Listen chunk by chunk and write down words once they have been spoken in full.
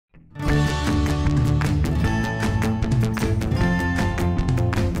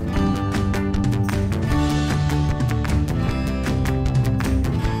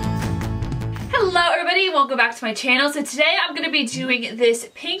welcome back to my channel. So today I'm going to be doing this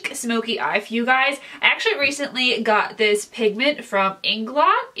pink smoky eye for you guys. I actually recently got this pigment from Inglot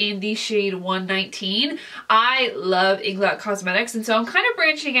in the shade 119. I love Inglot Cosmetics, and so I'm kind of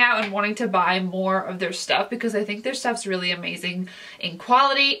branching out and wanting to buy more of their stuff because I think their stuff's really amazing in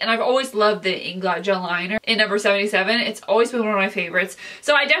quality, and I've always loved the Inglot gel liner in number 77. It's always been one of my favorites.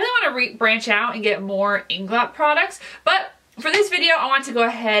 So I definitely want to branch out and get more Inglot products, but for this video, I want to go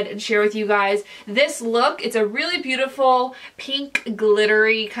ahead and share with you guys this look. It's a really beautiful pink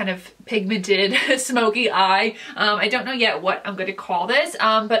glittery kind of pigmented smoky eye. I don't know yet what I'm going to call this,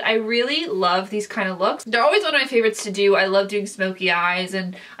 but I really love these kind of looks. They're always one of my favorites to do. I love doing smoky eyes,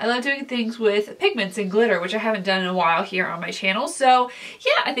 and I love doing things with pigments and glitter, which I haven't done in a while here on my channel. So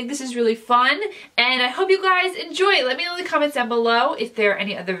yeah, I think this is really fun, and I hope you guys enjoy it. Let me know in the comments down below if there are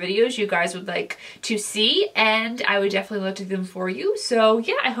any other videos you guys would like to see, and I would definitely love to do them for you. So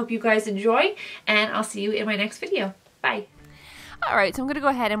yeah, I hope you guys enjoy, and I'll see you in my next video. Bye. Alright, so I'm going to go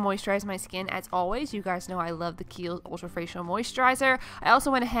ahead and moisturize my skin as always. You guys know I love the Kiehl's Ultra Facial Moisturizer. I also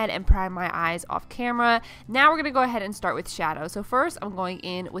went ahead and primed my eyes off camera. Now we're going to go ahead and start with shadow. So first I'm going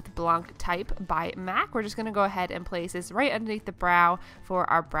in with Blanc Type by MAC. We're just going to go ahead and place this right underneath the brow for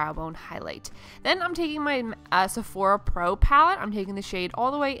our brow bone highlight. Then I'm taking my Sephora Pro palette. I'm taking the shade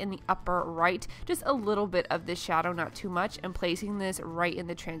all the way in the upper right, just a little bit of this shadow, not too much, and placing this right in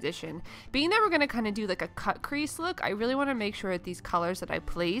the transition. Being that we're going to kind of do like a cut crease look, I really want to make sure that these colors that I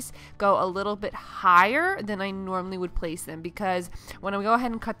place go a little bit higher than I normally would place them, because when I go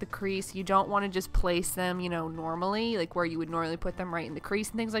ahead and cut the crease, you don't want to just place them, you know, normally, like where you would normally put them right in the crease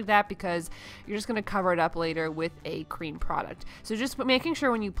and things like that, because you're just going to cover it up later with a cream product. So just making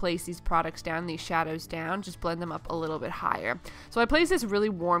sure when you place these products down, these shadows down, just blend them up a little bit higher. So I place this really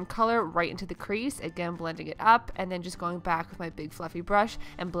warm color right into the crease, again blending it up, and then just going back with my big fluffy brush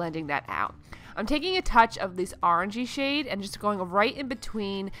and blending that out. I'm taking a touch of this orangey shade and just going right in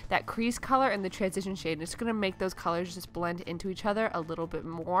between that crease color and the transition shade. And it's going to make those colors just blend into each other a little bit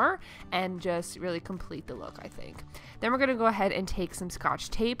more and just really complete the look, I think. Then we're going to go ahead and take some Scotch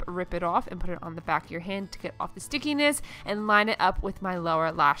tape, rip it off, and put it on the back of your hand to get off the stickiness, and line it up with my lower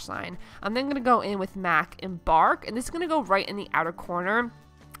lash line. I'm then going to go in with MAC Embark, and this is going to go right in the outer corner.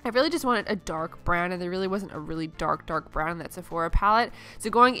 I really just wanted a dark brown, and there really wasn't a really dark brown in that Sephora palette.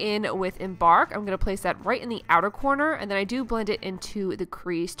 So going in with Embark, I'm going to place that right in the outer corner, and then I do blend it into the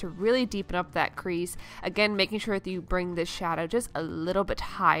crease to really deepen up that crease. Again, making sure that you bring this shadow just a little bit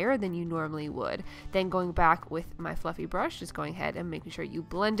higher than you normally would. Then going back with my fluffy brush, just going ahead and making sure you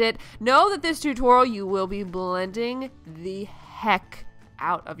blend it. Know that this tutorial, you will be blending the heck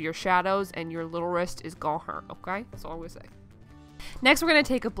out of your shadows, and your little wrist is gonna hurt, okay? That's all I'm gonna say. Next, we're going to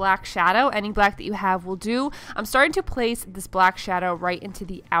take a black shadow. Any black that you have will do. I'm starting to place this black shadow right into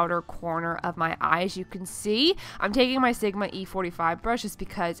the outer corner of my eye. As you can see, I'm taking my Sigma E45 brush just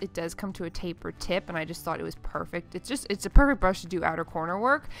because it does come to a taper tip, and I just thought it was perfect. It's a perfect brush to do outer corner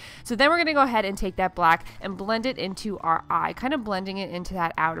work. So then we're going to go ahead and take that black and blend it into our eye, kind of blending it into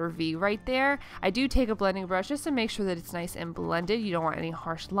that outer V right there. I do take a blending brush just to make sure that it's nice and blended. You don't want any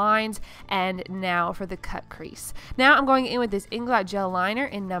harsh lines. And now for the cut crease. Now I'm going in with this Inglot gel liner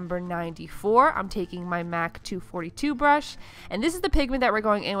in number 94. I'm taking my MAC 242 brush, and this is the pigment that we're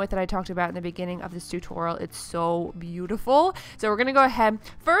going in with that I talked about in the beginning of this tutorial. It's so beautiful. So we're going to go ahead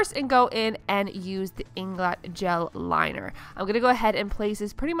first and go in and use the Inglot gel liner. I'm going to go ahead and place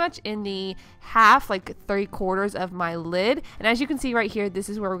this pretty much in the half, like 3/4 of my lid, and as you can see right here, this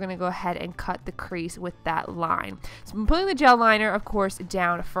is where we're going to go ahead and cut the crease with that line. So I'm putting the gel liner, of course,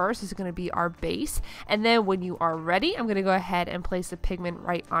 down first. This is going to be our base, and then when you are ready, I'm going to go ahead and place the pigment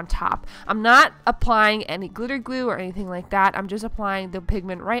right on top. I'm not applying any glitter glue or anything like that. I'm just applying the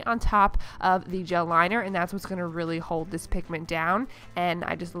pigment right on top of the gel liner, and that's what's going to really hold this pigment down, and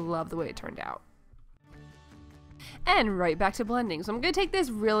I just love the way it turned out. And right back to blending. So I'm going to take this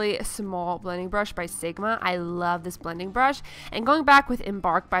really small blending brush by Sigma. I love this blending brush. And going back with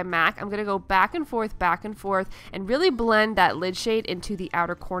Embark by MAC, I'm going to go back and forth, and really blend that lid shade into the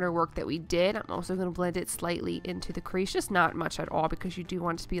outer corner work that we did. I'm also going to blend it slightly into the crease, just not much at all, because you do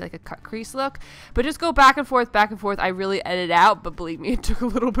want it to be like a cut crease look. But just go back and forth. I really edited out, but believe me, it took a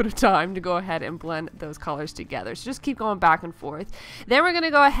little bit of time to go ahead and blend those colors together. So just keep going back and forth. Then we're going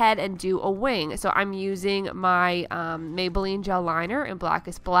to go ahead and do a wing. So I'm using my Maybelline gel liner in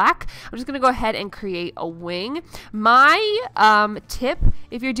Blackest Black. I'm just going to go ahead and create a wing. My tip,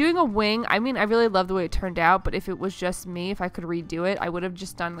 if you're doing a wing, I mean, I really love the way it turned out, but if it was just me, if I could redo it, I would have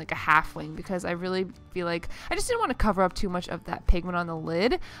just done like a half wing, because I really feel like I just didn't want to cover up too much of that pigment on the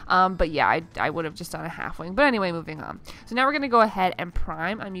lid. But yeah, I would have just done a half wing. But anyway, moving on. So now we're going to go ahead and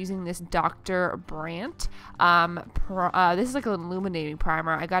prime. I'm using this Dr. Brandt. This is like an illuminating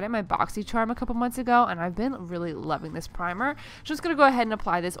primer. I got it in my BoxyCharm a couple months ago, and I've been really loving this primer. Just going to go ahead and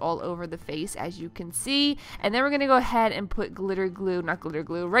apply this all over the face, as you can see. And then we're going to go ahead and put regular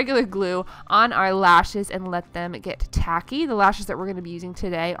glue on our lashes and let them get tacky. The lashes that we're going to be using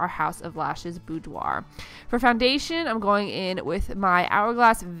today are House of Lashes Boudoir. For foundation, I'm going in with my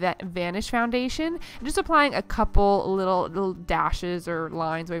Hourglass Vanish foundation. I'm just applying a couple little dashes or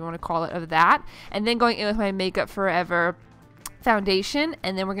lines, whatever you want to call it, of that. And then going in with my Makeup Forever foundation,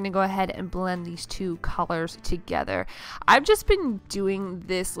 and then we're going to go ahead and blend these two colors together. I've just been doing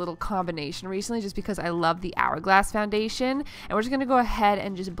this little combination recently just because I love the Hourglass foundation, and we're just going to go ahead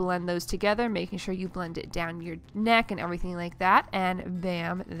and just blend those together, making sure you blend it down your neck and everything like that, and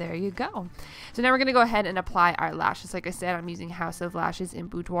bam, there you go. So now we're going to go ahead and apply our lashes. Like I said, I'm using House of Lashes in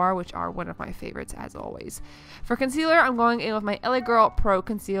Boudoir, which are one of my favorites as always. For concealer, I'm going in with my LA Girl Pro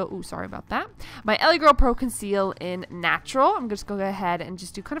Conceal. Ooh, sorry about that. My LA Girl Pro Conceal in Natural. I'm just go ahead and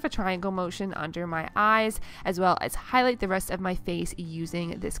just do kind of a triangle motion under my eyes, as well as highlight the rest of my face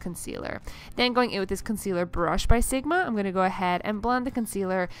using this concealer. Then going in with this concealer brush by Sigma, I'm going to go ahead and blend the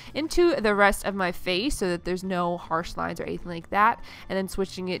concealer into the rest of my face so that there's no harsh lines or anything like that, and then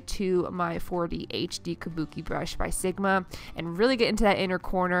switching it to my 4D HD Kabuki brush by Sigma and really get into that inner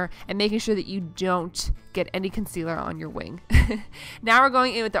corner and making sure that you don't get any concealer on your wing. Now we're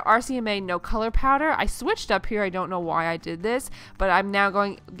going in with the RCMA No Color Powder. I switched up here. I don't know why I did this, but I'm now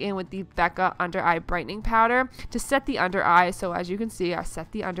going in with the Becca Under Eye Brightening Powder to set the under eyes. So as you can see, I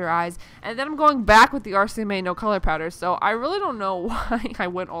set the under eyes, and then I'm going back with the RCMA No Color Powder. So I really don't know why I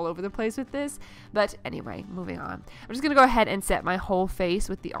went all over the place with this, but anyway, moving on. I'm just going to go ahead and set my whole face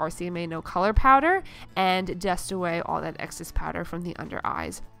with the RCMA No Color Powder and dust away all that excess powder from the under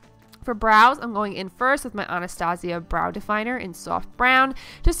eyes. For brows, I'm going in first with my Anastasia Brow Definer in Soft Brown,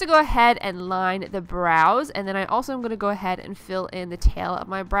 just to go ahead and line the brows. And then I also am going to go ahead and fill in the tail of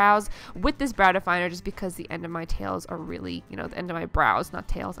my brows with this brow definer, just because the end of my tails are really, the end of my brows, not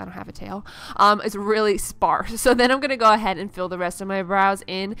tails, I don't have a tail, is really sparse. So then I'm going to go ahead and fill the rest of my brows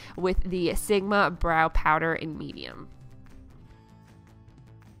in with the Sigma Brow Powder in Medium.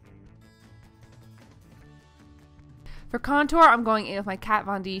 For contour, I'm going in with my Kat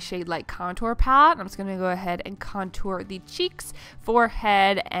Von D Shade Light Contour Palette. I'm just going to go ahead and contour the cheeks,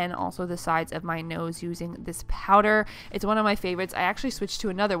 forehead, and also the sides of my nose using this powder. It's one of my favorites. I actually switched to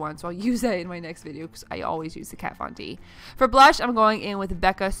another one, so I'll use that in my next video because I always use the Kat Von D. For blush, I'm going in with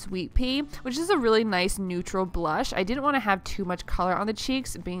Becca Sweet Pea, which is a really nice neutral blush. I didn't want to have too much color on the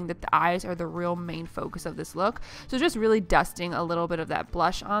cheeks, being that the eyes are the real main focus of this look. So just really dusting a little bit of that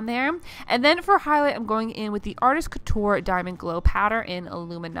blush on there. And then for highlight, I'm going in with the Artist Couture Diamond Glow Powder in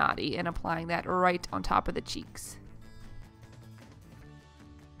Illuminati and applying that right on top of the cheeks.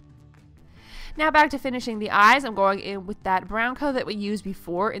 Now back to finishing the eyes. I'm going in with that brown color that we used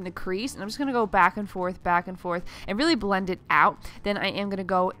before in the crease, and I'm just going to go back and forth, and really blend it out. Then I am going to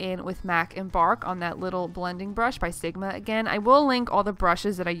go in with MAC Embark on that little blending brush by Sigma again. I will link all the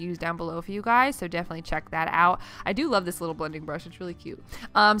brushes that I use down below for you guys, so definitely check that out. I do love this little blending brush. It's really cute.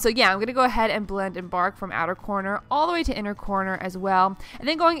 So yeah, I'm going to go ahead and blend Embark from outer corner all the way to inner corner as well, and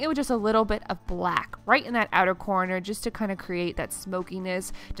then going in with just a little bit of black right in that outer corner just to kind of create that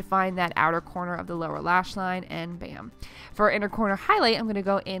smokiness, define that outer corner of the lower lash line, and bam. For inner corner highlight, I'm going to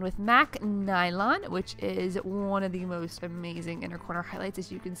go in with MAC Nylon, which is one of the most amazing inner corner highlights,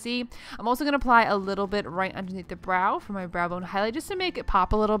 as you can see. I'm also going to apply a little bit right underneath the brow for my brow bone highlight, just to make it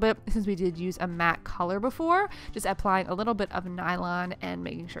pop a little bit, since we did use a matte color before. Just applying a little bit of nylon and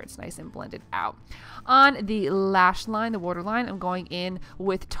making sure it's nice and blended out. On the lash line, the waterline, I'm going in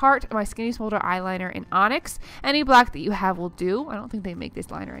with Tarte, my Skinny Smolder eyeliner in Onyx. Any black that you have will do. I don't think they make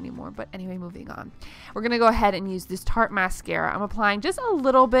this liner anymore, but anyway, moving on. We're going to go ahead and use this Tarte mascara. I'm applying just a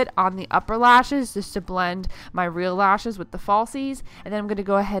little bit on the upper lashes just to blend my real lashes with the falsies, and then I'm going to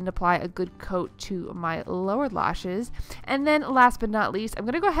go ahead and apply a good coat to my lower lashes. And then last but not least, I'm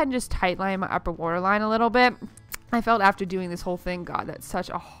going to go ahead and just tightline my upper waterline a little bit. I felt after doing this whole thing, God, that's such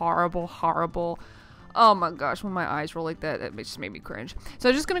a horrible, oh my gosh, when my eyes roll like that, it just made me cringe. So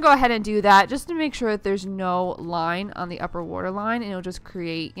I'm just going to go ahead and do that just to make sure that there's no line on the upper waterline, and it'll just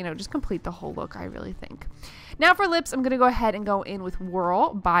create, just complete the whole look, I really think. Now for lips, I'm going to go ahead and go in with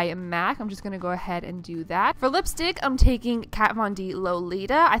Whirl by MAC. I'm just going to go ahead and do that. For lipstick, I'm taking Kat Von D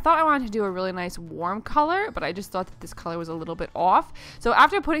Lolita. I thought I wanted to do a really nice warm color, but I just thought that this color was a little bit off. So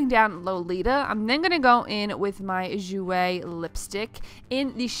after putting down Lolita, I'm then going to go in with my Jouer lipstick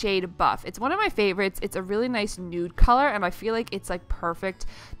in the shade Buff. It's one of my favorites. It's a really nice nude color, and I feel like it's like perfect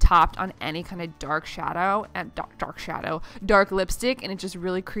topped on any kind of dark shadow and dark lipstick, and it just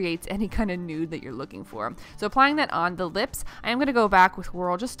really creates any kind of nude that you're looking for. So applying that on the lips, I am going to go back with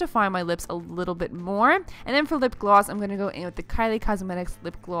Whirl just to define my lips a little bit more. And then for lip gloss, I'm going to go in with the Kylie Cosmetics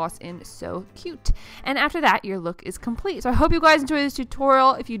lip gloss in So Cute. And after that, your look is complete. So I hope you guys enjoyed this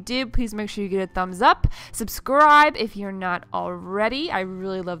tutorial. If you did, please make sure you get a thumbs up. Subscribe if you're not already. I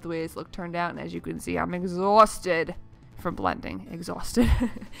really love the way this look turned out, and as you can see, I'm exhausted from blending. Exhausted.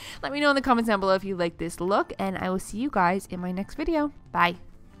 Let me know in the comments down below if you like this look, and I will see you guys in my next video. Bye.